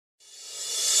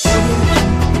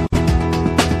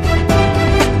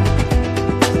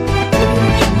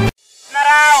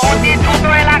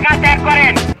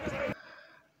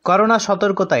Corona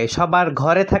সতর্কতায় সবার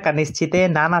ঘরে থাকা নিশ্চিতে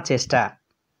নানা চেষ্টা।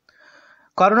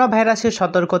 করোনা ভাইরাসের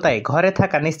সতর্কতায় ঘরে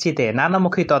থাকা নিশ্চিতে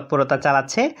নানামুখী তৎপরতা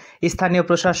চালাচ্ছে স্থানীয়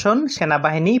প্রশাসন,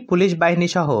 সেনাবাহিনী, পুলিশ বাহিনী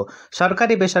সহ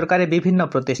সরকারি বেসরকারি বিভিন্ন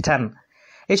প্রতিষ্ঠান।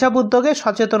 এসব উদ্যোগে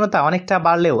সচেতনতা অনেকটা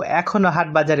বাড়লেও এখনও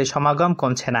হাটবাজারে সমাগম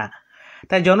কমছে না।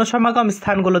 তাই জনসমাগম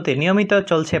স্থানগুলোতে নিয়মিত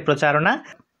চলছে প্রচারণা।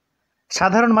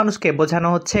 সাধারণ মানুষকে বোঝানো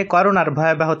হচ্ছে করোনার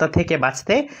ভয়াবহতা থেকে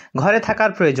বাঁচতে ঘরে থাকার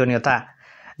প্রয়োজনীয়তা।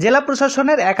 জেলা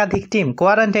প্রশাসনের একাধিক টিম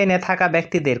কোয়ারেন্টাইনে থাকা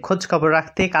ব্যক্তিদের খোঁজখবর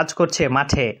রাখতে কাজ করছে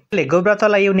মাঠে।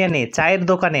 গোবরাতলা ইউনিয়নে চায়ের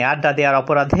দোকানে আড্ডা দেওয়ার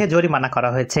অপরাধে জরিমানা করা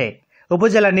হয়েছে।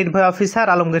 উপজেলা নির্বাহী অফিসার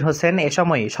আলমগীর হোসেন এ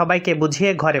সময় সবাইকে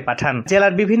বুঝিয়ে ঘরে পাঠান।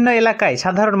 জেলার বিভিন্ন এলাকায়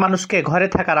সাধারণ মানুষকে ঘরে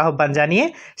থাকার আহ্বান জানিয়ে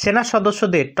সেনা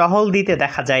সদস্যদের টহল দিতে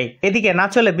দেখা যায়। এদিকে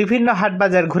নাচলে বিভিন্ন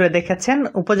হাটবাজার ঘুরে দেখেছেন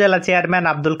উপজেলা চেয়ারম্যান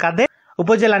আব্দুল কাদের,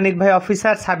 উপজেলা নির্বাহী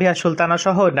অফিসার সাবিহা সুলতানা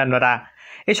সহ অন্যান্যরা।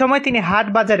 এ সময় তিনি হাট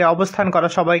বাজারে অবস্থান করা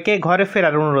সবাইকে ঘরে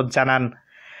ফেরার অনুরোধ জানান।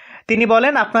 তিনি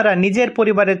বলেন, আপনারা নিজের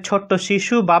পরিবারের ছোট্ট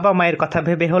শিশু, বাবা মায়ের কথা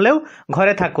ভেবে হলেও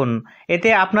ঘরে থাকুন, এতে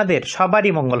আপনাদের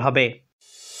সবারই মঙ্গল হবে।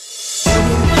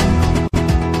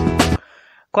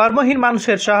 কর্মহীন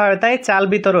মানুষের সহায়তায় চাল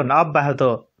বিতরণ অব্যাহত।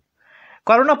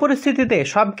 করোনা পরিস্থিতিতে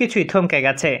সবকিছুই থমকে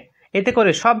গেছে। এতে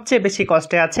করে সবচেয়ে বেশি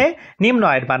কষ্টে আছে নিম্ন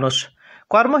আয়ের মানুষ।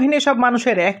 কর্মহীন এসব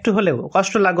মানুষের একটু হলেও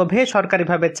কষ্ট লাঘবে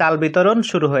সরকারিভাবে চাল বিতরণ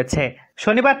শুরু হয়েছে।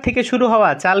 শনিবার থেকে শুরু হওয়া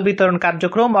চাল বিতরণ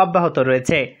কার্যক্রম অব্যাহত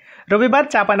রয়েছে। রবিবার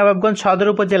চাঁপাইনবাবগঞ্জ সদর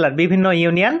উপজেলার বিভিন্ন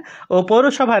ইউনিয়ন ও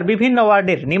পৌরসভার বিভিন্ন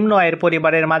ওয়ার্ডের নিম্ন আয়ের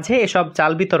পরিবারের মাঝে এসব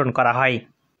চাল বিতরণ করা হয়।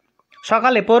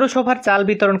 সকালে পৌরসভার চাল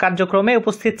বিতরণ কার্যক্রমে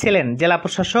উপস্থিত ছিলেন জেলা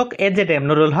প্রশাসক এজেডএম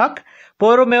নুরুল হক,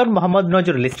 পৌর মেয়র মোহাম্মদ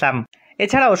নজরুল ইসলাম।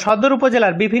 এছাড়াও সদর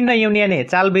উপজেলার বিভিন্ন ইউনিয়নে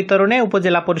চাল বিতরণে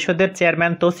উপজেলা পরিষদের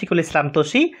চেয়ারম্যান তৌসিকুল ইসলাম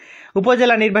তোষী,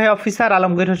 উপজেলা নির্বাহী অফিসার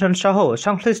আলমগীর হোসেন সহ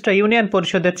সংশ্লিষ্ট ইউনিয়ন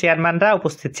পরিষদের চেয়ারম্যানরা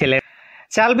উপস্থিত ছিলেন।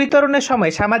 চাল বিতরণের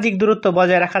সময় সামাজিক দূরত্ব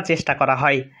বজায় রাখার চেষ্টা করা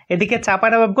হয়। এদিকে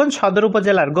চাঁপাইনবাবগঞ্জ সদর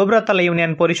উপজেলার গোবরাতলা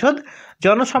ইউনিয়ন পরিষদ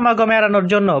জনসমাগম এড়ানোর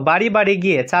জন্য বাড়ি বাড়ি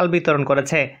গিয়ে চাল বিতরণ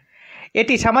করেছে।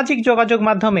 এটি সামাজিক যোগাযোগ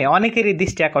মাধ্যমে অনেকেরই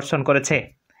দৃষ্টি আকর্ষণ করেছে।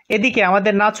 এদিকে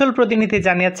আমাদের নাচল প্রতিনিধি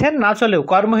জানিয়েছেন, নাচলেও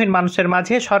কর্মহীন মানুষের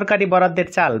মাঝে সরকারি বরাদ্দের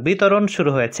চাল বিতরণ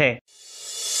শুরু হয়েছে।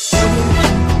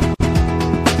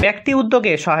 ব্যক্তি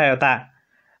উদ্যোগে সহায়তা।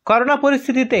 করোনা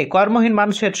পরিস্থিতিতে কর্মহীন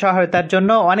মানুষের সহায়তার জন্য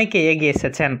অনেকে এগিয়ে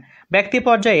এসেছেন। ব্যক্তি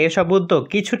পর্যায়ে এসব উদ্যোগ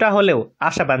কিছুটা হলেও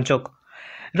আশাবাঞ্চক।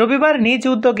 রবিবার নিজ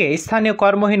উদ্যোগে স্থানীয়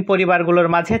কর্মহীন পরিবারগুলোর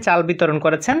মাঝে চাল বিতরণ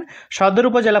করেছেন সদর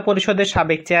উপজেলা পরিষদের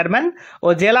সাবেক চেয়ারম্যান ও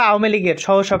জেলা আওয়ামী লীগের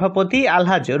সহসভাপতি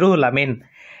আলহাজ রুহুল আমিন।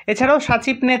 এছাড়াও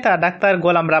সাচিব নেতা ডাক্তার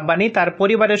গোলাম রাব্বানী তার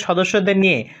পরিবারের সদস্যদের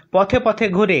নিয়ে পথে পথে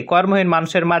ঘুরে কর্মহীন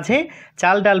মানুষের মাঝে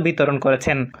চাল ডাল বিতরণ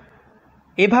করেছেন।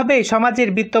 এভাবেই সমাজের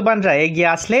বিত্তবানরা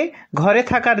এগিয়ে আসলে ঘরে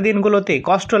থাকার দিনগুলোতে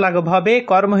কষ্ট লাঘব হবে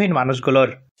কর্মহীন মানুষগুলোর।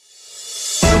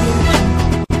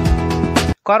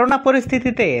 করোনা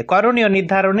পরিস্থিতিতে করণীয়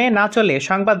নির্ধারণে না চলে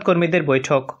সংবাদকর্মীদের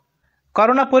বৈঠক।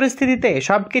 করোনা পরিস্থিতিতে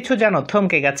সবকিছু যেন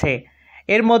থমকে গেছে।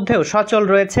 এর মধ্যেও সচল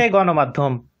রয়েছে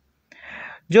গণমাধ্যম।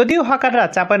 যদিও হকাররা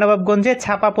চাঁপাইনবাবগঞ্জে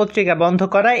ছাপা পত্রিকা বন্ধ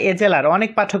করায় এ জেলার অনেক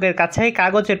পাঠকের কাছেই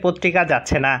কাগজের পত্রিকা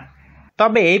যাচ্ছে না।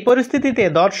 তবে এই পরিস্থিতিতে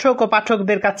দর্শক ও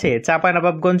পাঠকদের কাছে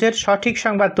চাঁপাইনবাবগঞ্জের সঠিক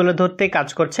সংবাদ তুলে ধরতে কাজ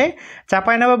করছে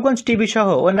চাঁপাইনবাবগঞ্জ টিভি সহ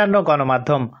অন্যান্য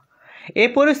গণমাধ্যম। এই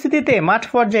পরিস্থিতিতে মাঠ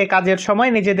পর্যায়ে কাজের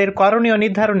সময় নিজেদের করণীয়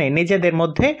নির্ধারণে নিজেদের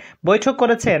মধ্যে বৈঠক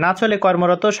করেছে নাচলে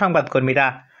কর্মরত সংবাদকর্মীরা।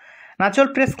 নাচল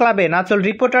প্রেস ক্লাবে নাচল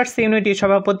রিপোর্টার্স ইউনিটির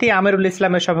সভাপতি আমিরুল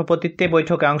ইসলামের সভাপতিত্বে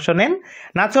বৈঠকে অংশ নেন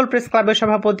নাচল প্রেস ক্লাবের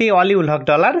সভাপতি অলিউল হক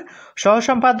ডলার,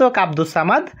 সহসম্পাদক আব্দুস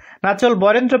সামাদ, নাচল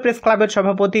বরেন্দ্র প্রেস ক্লাবের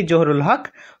সভাপতি জহুরুল হক,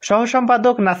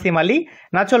 সহসম্পাদক নাসিম আলী,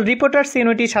 নাচল রিপোর্টার্স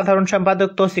ইউনিটির সাধারণ সম্পাদক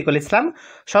তৌসিকুল ইসলাম,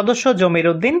 সদস্য জমির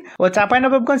উদ্দিন ও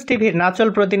চাঁপাইনবাবগঞ্জ টিভির নাচল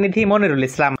প্রতিনিধি মনিরুল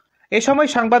ইসলাম। এ সময়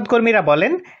সংবাদকর্মীরা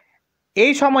বলেন,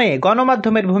 এই সময়ে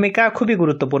গণমাধ্যমের ভূমিকা খুবই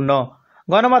গুরুত্বপূর্ণ।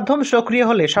 গণমাধ্যম সক্রিয়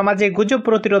হলে সমাজে গুজব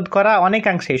প্রতিরোধ করা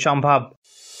অনেকাংশেই সম্ভব।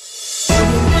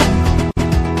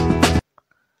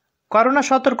 করোনা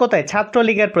সতর্কতায়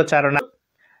ছাত্রলীগের প্রচারণা।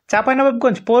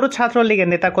 চাঁপাইনবাবগঞ্জ পৌর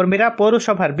ছাত্রলীগের নেতাকর্মীরা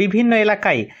পৌরসভার বিভিন্ন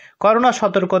এলাকায় করোনা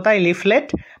সতর্কতায় লিফলেট,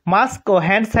 মাস্ক ও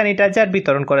হ্যান্ড স্যানিটাইজার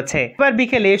বিতরণ করেছে। এবার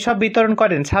বিকেলে এসব বিতরণ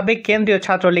করেন সাবেক কেন্দ্রীয়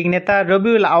ছাত্রলীগ নেতা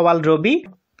রবিউল আওয়াল রবি,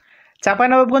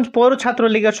 চাঁপাইনবাবগঞ্জ পৌর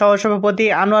ছাত্রলীগের সহসভাপতি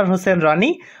আনোয়ার হোসেন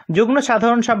রনি, যুগ্ম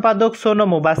সাধারণ সম্পাদক সোনু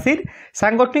মুবাসির,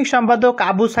 সাংগঠনিক সম্পাদক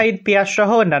আবু সাইদ পিয়াস সহ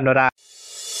অন্যান্যরা।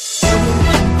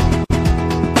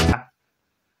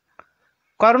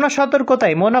 করোনা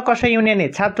সতর্কতায় মোনাকষা ইউনিয়নে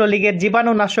ছাত্রলীগের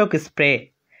জীবাণুনাশক স্প্রে।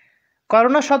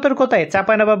 করোনা সতর্কতায়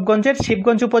চাঁপাইনবাবগঞ্জের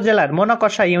শিবগঞ্জ উপজেলার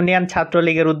মোনাকষা ইউনিয়ন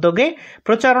ছাত্রলীগের উদ্যোগে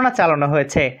প্রচারণা চালানো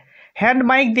হয়েছে। হ্যান্ড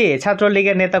মাইক দিয়ে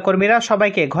ছাত্রলীগের নেতাকর্মীরা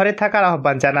সবাইকে ঘরে থাকার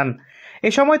আহ্বান জানান।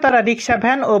 এ সময় তারা রিক্সা,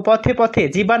 ভ্যান ও পথে পথে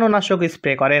জীবাণুনাশক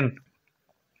স্প্রে করেন।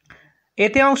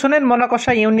 এতে অংশ নেন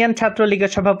মনাকষা ইউনিয়ন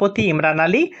ছাত্রলীগের সভাপতি ইমরান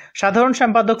আলী, সাধারণ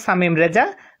সম্পাদক সামিম রেজা,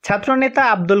 ছাত্রনেতা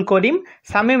আব্দুল করিম,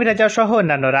 সামিম রেজা সহ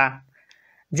অন্যান্যরা।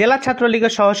 জেলা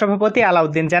ছাত্রলীগের সহসভাপতি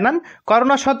আলাউদ্দিন জানান,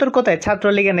 করোনা সতর্কতায়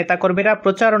ছাত্রলীগের নেতাকর্মীরা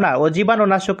প্রচারণা ও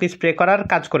জীবাণুনাশক স্প্রে করার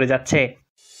কাজ করে যাচ্ছে।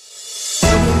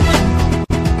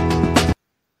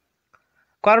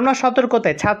 করোনা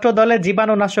সতর্কতায় ছাত্র দলের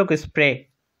জীবাণুনাশক স্প্রে।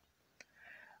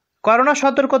 করোনা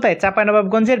সতর্কতায়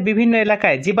চাঁপাইনবাবগঞ্জের বিভিন্ন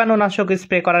এলাকায় জীবাণুনাশক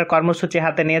স্প্রে করার কর্মসূচি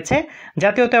হাতে নিয়েছে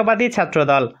জাতীয়তাবাদী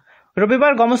ছাত্রদল।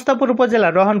 রবিবার গমস্তাপুর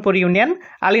উপজেলার রহনপুর ইউনিয়ন,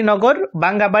 আলীনগর,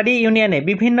 বাঙ্গাবাড়ি ইউনিয়নে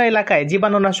বিভিন্ন এলাকায়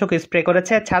জীবাণুনাশক স্প্রে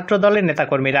করেছে ছাত্রদলের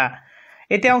নেতাকর্মীরা।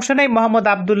 এতে অংশ নেয় মোহাম্মদ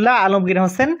আবদুল্লাহ, আলমগীর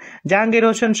হোসেন, জাহাঙ্গীর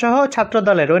হোসেন সহ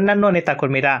ছাত্রদলের অন্যান্য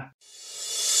নেতাকর্মীরা।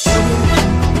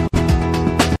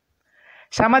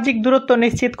 সামাজিক দূরত্ব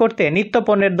নিশ্চিত করতে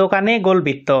নিত্যপণ্যের দোকানে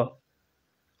গোলবৃত্ত।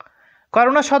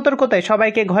 করোনা সতর্কতায়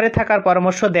সবাইকে ঘরে থাকার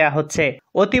পরামর্শ দেয়া হচ্ছে।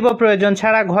 অতীব প্রয়োজন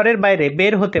ছাড়া ঘরের বাইরে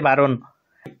বের হতে বারণ।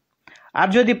 আর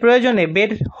যদি প্রয়োজনে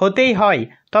বের হতেই হয়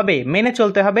তবে মেনে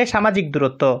চলতে হবে সামাজিক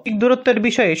দূরত্ব। দূরত্বের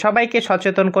বিষয়ে সবাইকে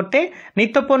সচেতন করতে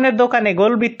নিত্যপণ্যের দোকানে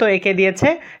গোলবৃত্ত এঁকে দিয়েছে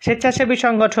স্বেচ্ছাসেবী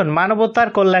সংগঠন মানবতার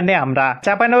কল্যাণে আমরা।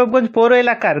 চাঁপাইনবাবগঞ্জ পৌর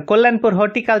এলাকার কল্যাণপুর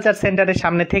হর্টিকালচার সেন্টারের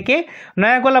সামনে থেকে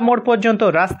নয়াগোলা মোড় পর্যন্ত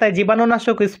রাস্তায়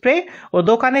জীবাণুনাশক স্প্রে ও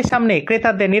দোকানের সামনে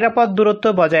ক্রেতাদের নিরাপদ দূরত্ব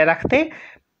বজায় রাখতে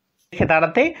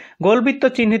দাঁড়াতে গোলবৃত্ত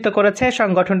চিহ্নিত করেছে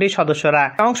সংগঠনটির সদস্যরা।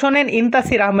 অংশ নেন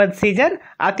ইন্তাসির আহমেদ সিজার,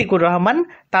 আতিকুর রহমান,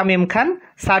 তামিম খান,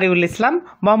 সারিউল ইসলাম,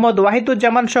 মোহাম্মদ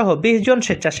ওয়াহিদুজ্জামান সহ 20 জন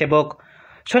স্বেচ্ছাসেবক।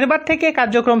 শনিবার থেকে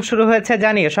কার্যক্রম শুরু হয়েছে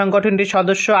জানিয়ে সংগঠনটির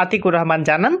সদস্য আতিকুর রহমান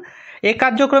জানান, এই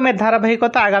কার্যক্রমের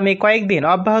ধারাবাহিকতা আগামী কয়েকদিন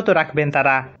অব্যাহত রাখবেন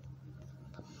তারা।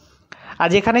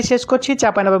 আজ এখানে শেষ করছি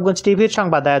চাঁপাইনবাবগঞ্জ টিভির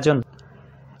সংবাদ আয়োজন।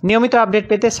 নিয়মিত আপডেট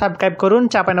পেতে সাবস্ক্রাইব করুন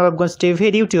চাঁপাইনবাবগঞ্জ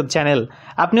টিভির ইউটিউব চ্যানেল।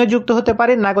 আপনিও যুক্ত হতে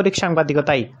পারেন নাগরিক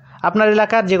সাংবাদিকতায়। আপনার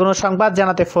এলাকার যে কোনো সংবাদ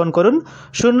জানাতে ফোন করুন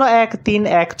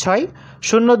 01316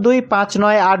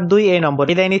 025982 এই নম্বর।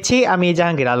 বিদায় নিচ্ছি, আমি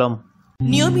জাহাঙ্গীর আলম।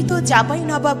 নিয়মিত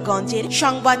চাঁপাইনবাবগঞ্জের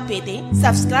সংবাদ পেতে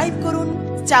সাবস্ক্রাইব করুন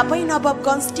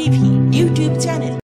চাঁপাইনবাবগঞ্জ টিভি ইউটিউব চ্যানেল।